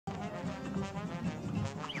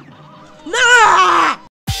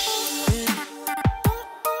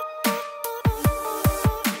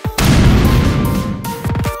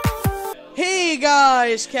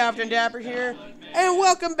guys, Captain Dapper here, and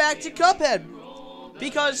welcome back to Cuphead.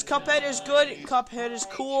 Because Cuphead is good, Cuphead is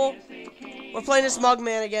cool. We're playing as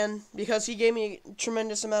Mugman again, because he gave me a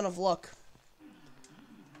tremendous amount of luck.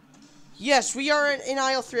 Yes, we are in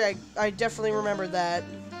aisle 3, I definitely remember that.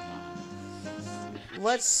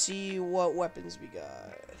 Let's see what weapons we got.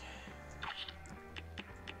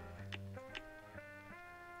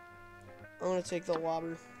 I'm gonna take the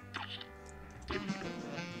lobber.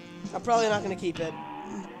 I'm probably not gonna keep it.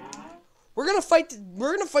 We're gonna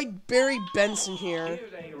fight Barry Benson here.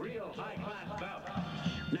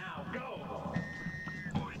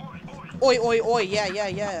 Oi, oi, oi,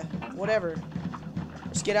 yeah. Whatever.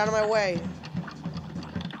 Just get out of my way.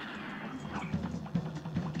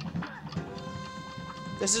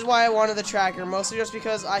 This is why I wanted the tracker, mostly just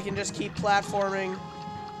because I can just keep platforming.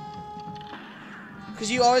 Because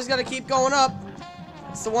you always gotta keep going up.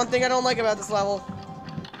 It's the one thing I don't like about this level.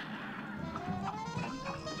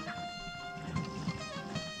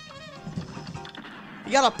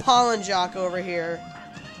 You got a pollen jock over here.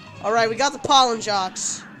 Alright, we got the pollen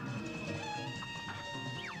jocks.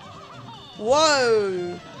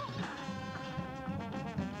 Whoa!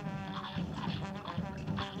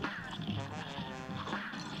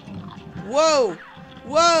 Whoa!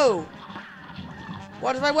 Whoa!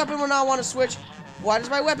 Why does my weapon not want to switch? Why does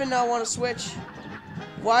my weapon not want to switch?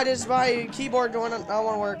 Why does my keyboard not want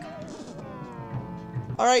to work?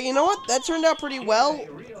 Alright, you know what? That turned out pretty well.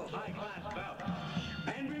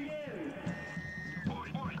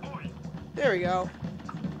 There we go.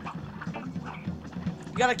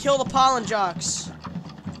 You gotta kill the pollen jocks.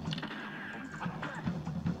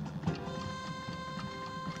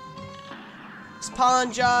 This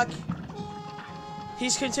pollen jock,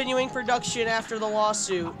 he's continuing production after the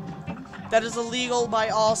lawsuit. That is illegal by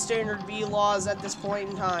all Standard B laws at this point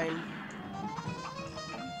in time.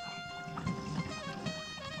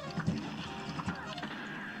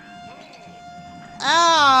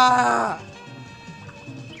 Ah!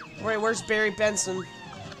 Wait, where's Barry Benson?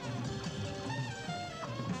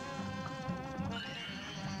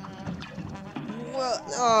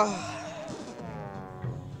 Well,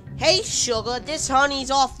 Hey, sugar, this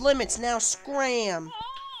honey's off limits. Now scram.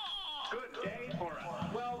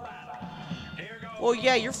 Oh,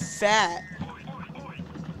 yeah, you're fat.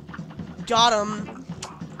 Got him.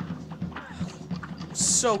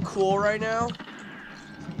 So cool right now.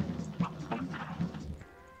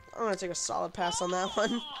 I'm gonna take a solid pass on that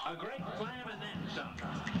one.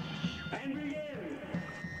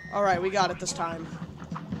 Alright, we got it this time.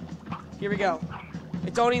 Here we go.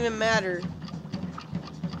 It don't even matter.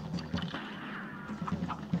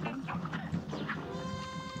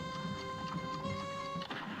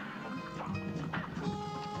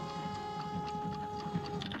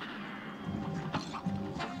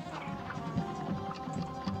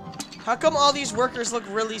 How come all these workers look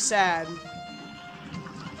really sad?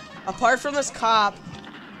 Apart from this cop,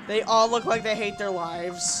 they all look like they hate their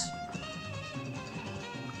lives.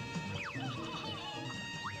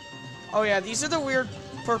 Oh yeah, these are the weird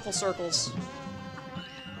purple circles.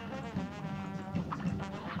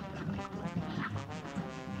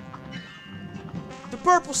 The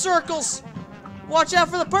purple circles! Watch out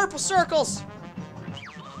for the purple circles!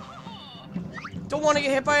 Don't want to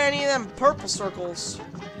get hit by any of them purple circles.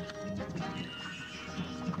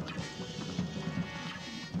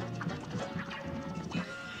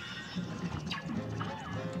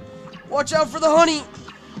 Watch out for the honey!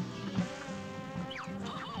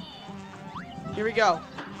 Here we go.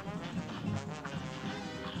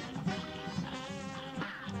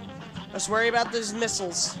 Let's worry about those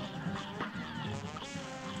missiles.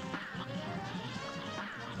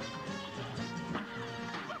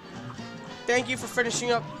 Thank you for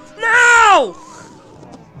finishing up. No!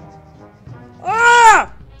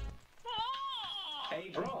 Ah!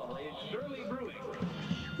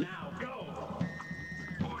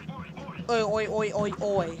 Oi, oi, oi, oi,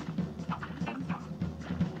 oi.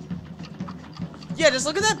 Yeah, just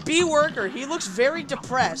look at that bee worker. He looks very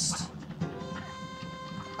depressed.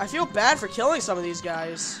 I feel bad for killing some of these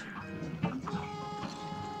guys.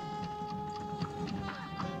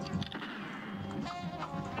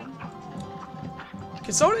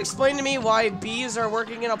 Can someone explain to me why bees are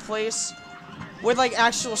working in a place with, like,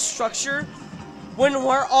 actual structure when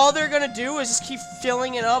all they're gonna do is just keep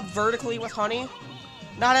filling it up vertically with honey?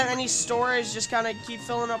 Not have any storage, just kind of keep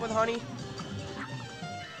filling up with honey.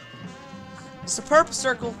 It's the purple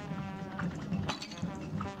circle.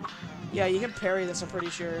 Yeah, you can parry this, I'm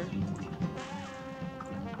pretty sure.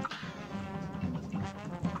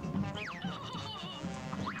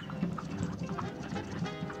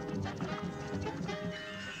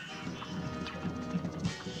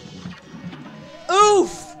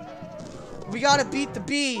 We gotta beat the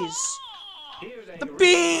bees. The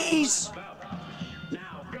bees!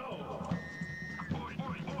 Now go.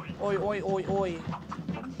 Oi, oi, oi, oi.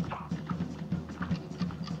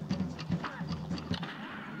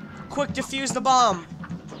 Quick, defuse the bomb.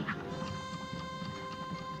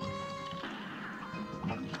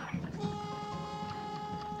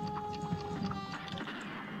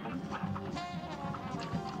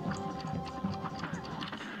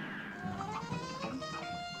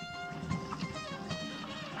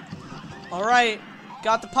 Alright,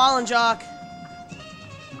 got the pollen jock.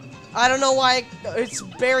 I don't know why it's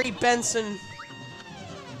Barry Benson.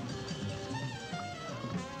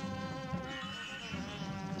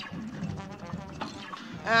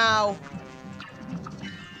 Ow.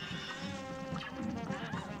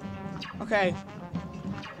 Okay.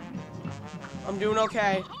 I'm doing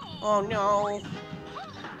okay. Oh no.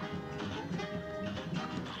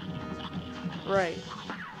 Right.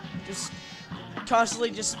 Just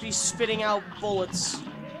constantly just be spitting out bullets.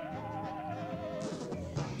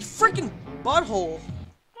 You freaking butthole.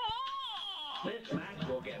 This match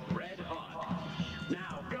will get red hot.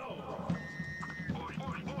 Now go.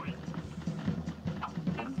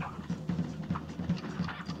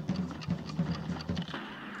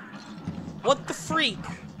 What the freak?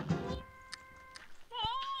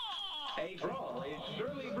 A brawl is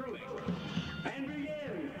surely brewing. And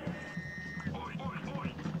begin.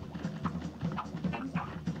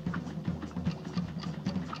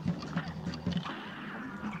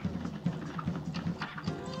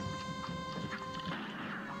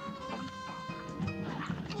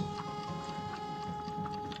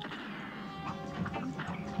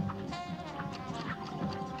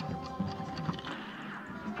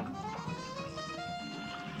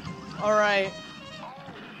 Alright.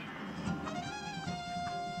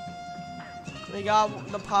 We got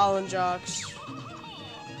the pollen jocks.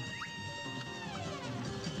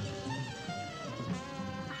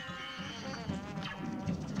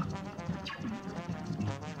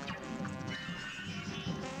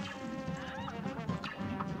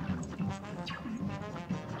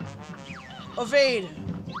 Evade!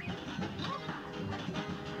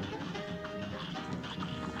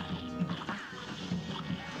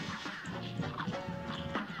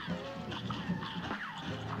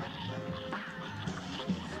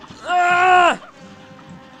 Ah!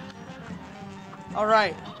 All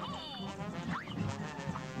right.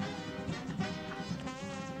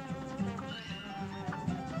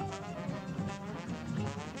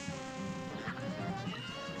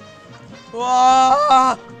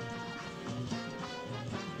 Whoa!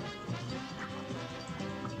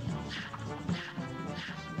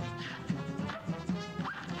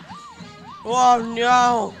 Oh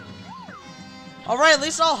no! All right, at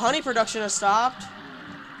least all honey production has stopped.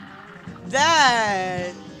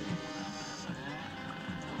 That.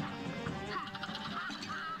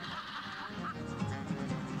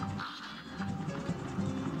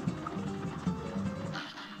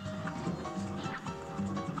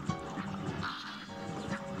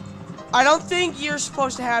 I don't think you're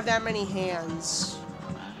supposed to have that many hands.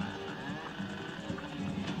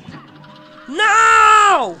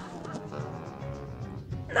 No!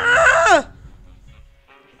 No!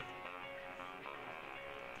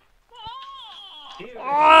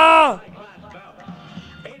 Ah!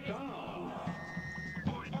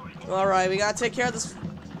 All right, we gotta take care of this.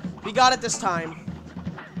 We got it this time.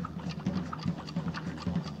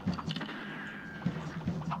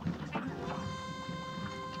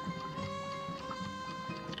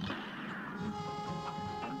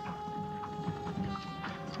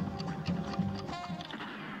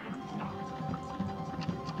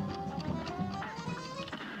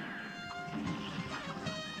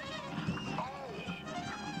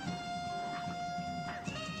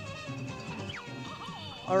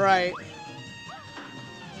 All right.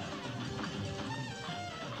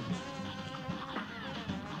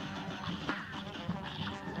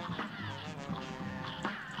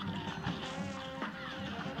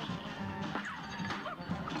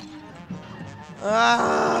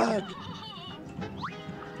 Ah!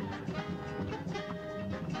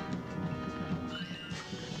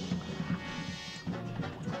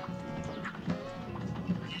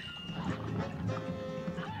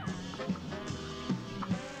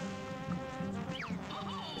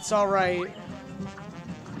 It's all right.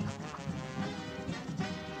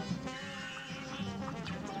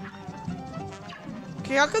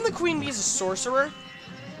 Okay, how come the Queen Bee is a sorcerer?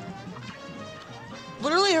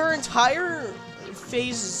 Literally, her entire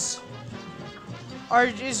phases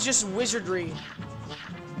is just wizardry.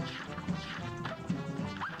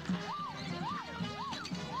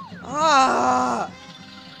 Ah!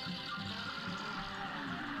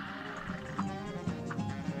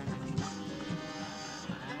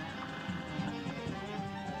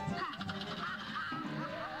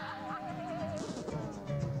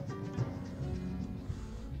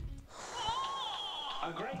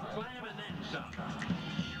 A great slam and then some.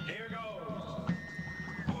 Here goes.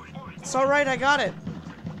 It's alright, I got it.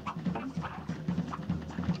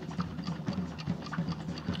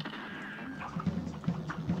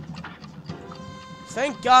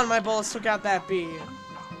 Thank God my bullets took out that bee.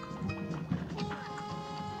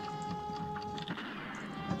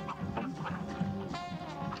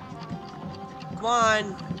 Come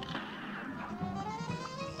on.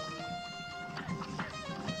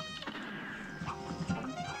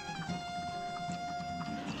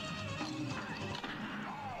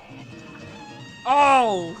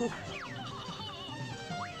 Oh!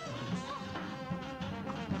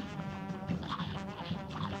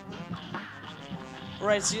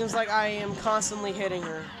 Right, seems like I am constantly hitting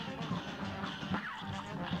her.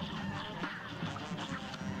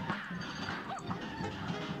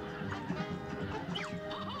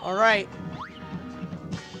 Alright.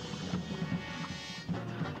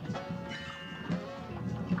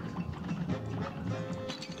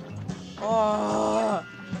 Oh.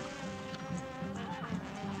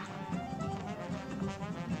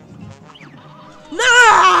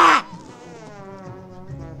 Nah!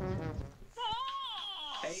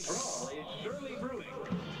 A brawl is surely brewing.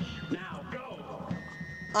 Now go.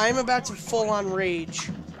 I'm about to full-on rage.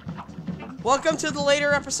 Welcome to the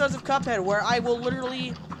later episodes of Cuphead, where I will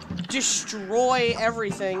literally destroy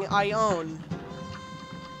everything I own.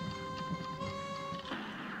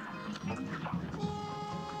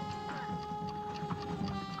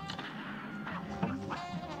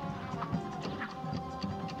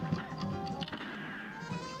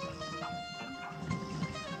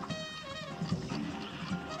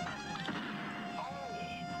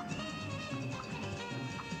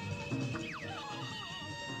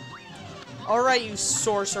 Alright, you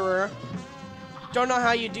sorcerer. Don't know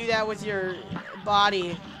how you do that with your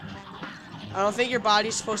body. I don't think your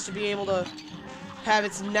body's supposed to be able to have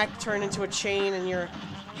its neck turn into a chain and your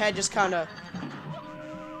head just kind of...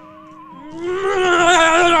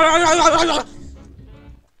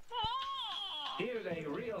 Here's a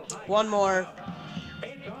real high. One more.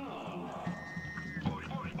 It's on.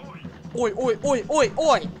 Oi, oi, oi, oi,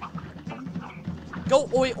 oi! Go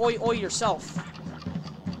oi, oi, oi yourself.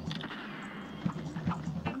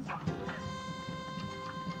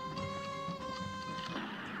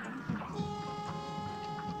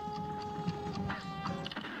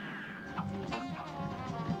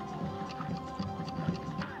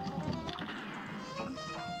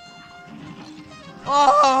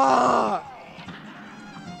 Ah!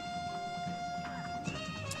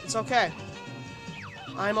 It's okay.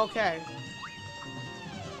 I'm okay.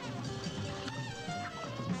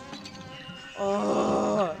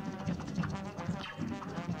 Ugh.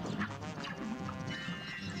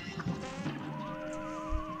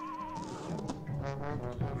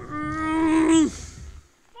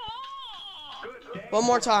 One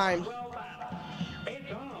more time.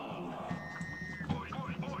 It's on.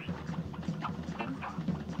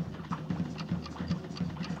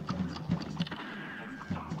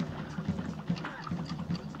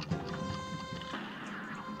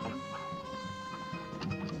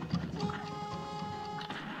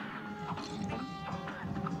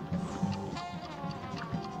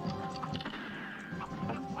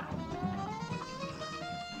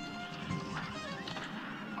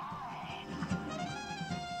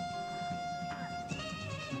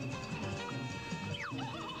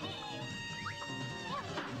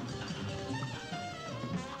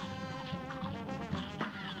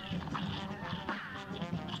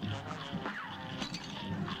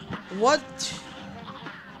 What?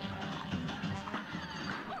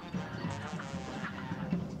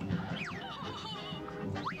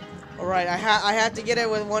 Alright, I have to get it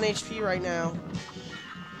with 1 HP right now.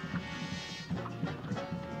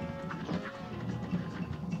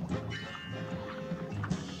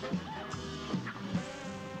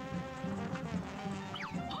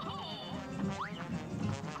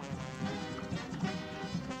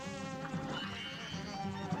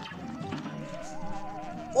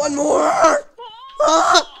 One more!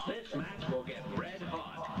 Ah! This match will get red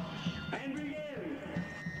hot. And begin.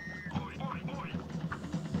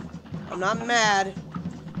 I'm not mad.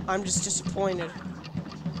 I'm just disappointed.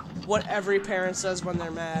 What every parent says when they're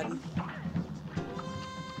mad.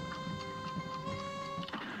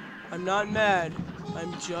 I'm not mad.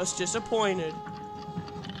 I'm just disappointed.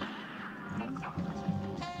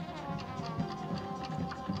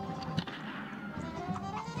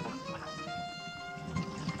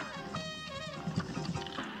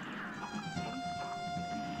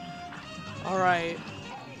 Alright.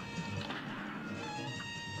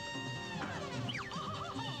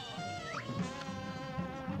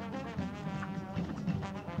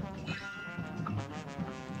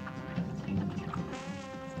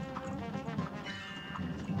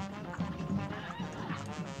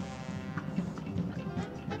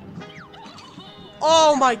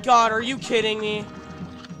 Oh my god, are you kidding me?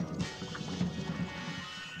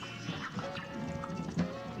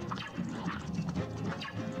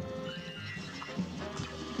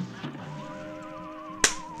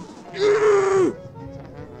 Good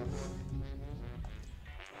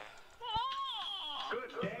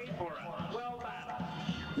day for us. Well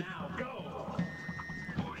battled. Now go.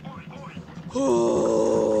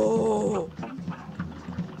 Oh.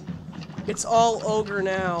 It's all ogre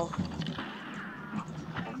now.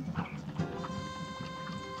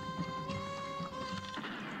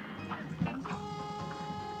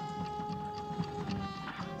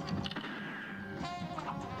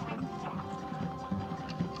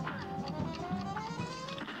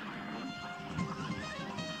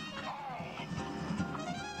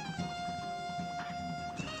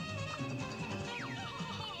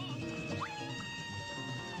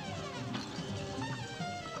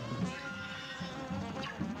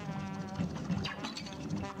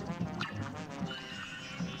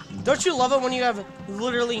 Don't you love it when you have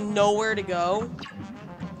literally nowhere to go?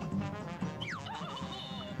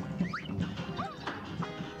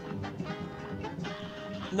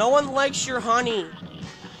 No one likes your honey.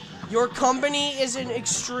 Your company is in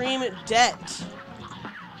extreme debt.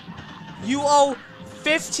 You owe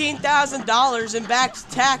 $15,000 in back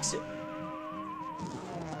taxes.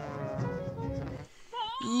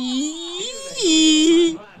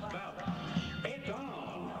 Yee. It's on.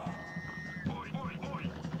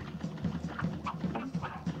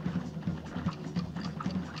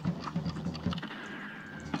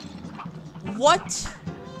 What?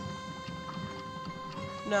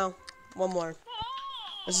 No. One more.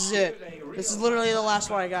 This is it. This is literally the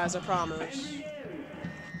last one, guys. I promise.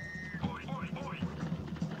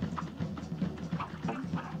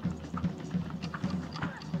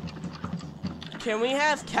 Can we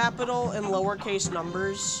have capital and lowercase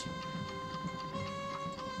numbers?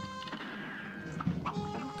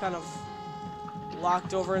 Kind of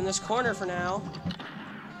locked over in this corner for now.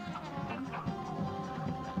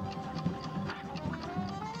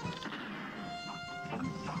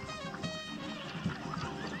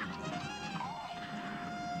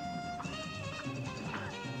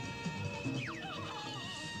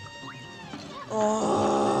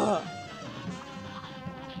 Oh.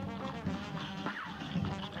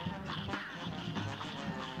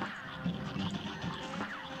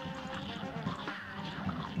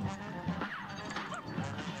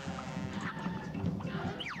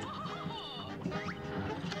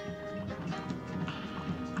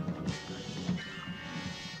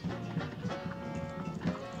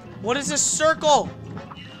 What is this circle?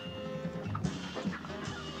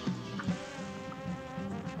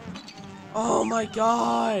 Oh my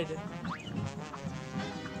god.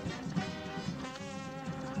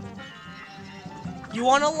 You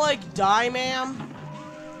wanna, like, die, ma'am?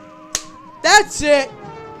 That's it!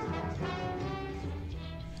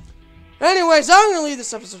 Anyways, I'm gonna leave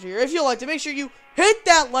this episode here. If you liked it, make sure you hit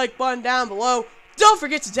that like button down below. Don't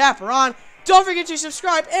forget to tap her on. Don't forget to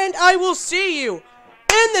subscribe, and I will see you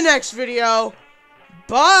in the next video.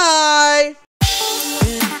 Bye!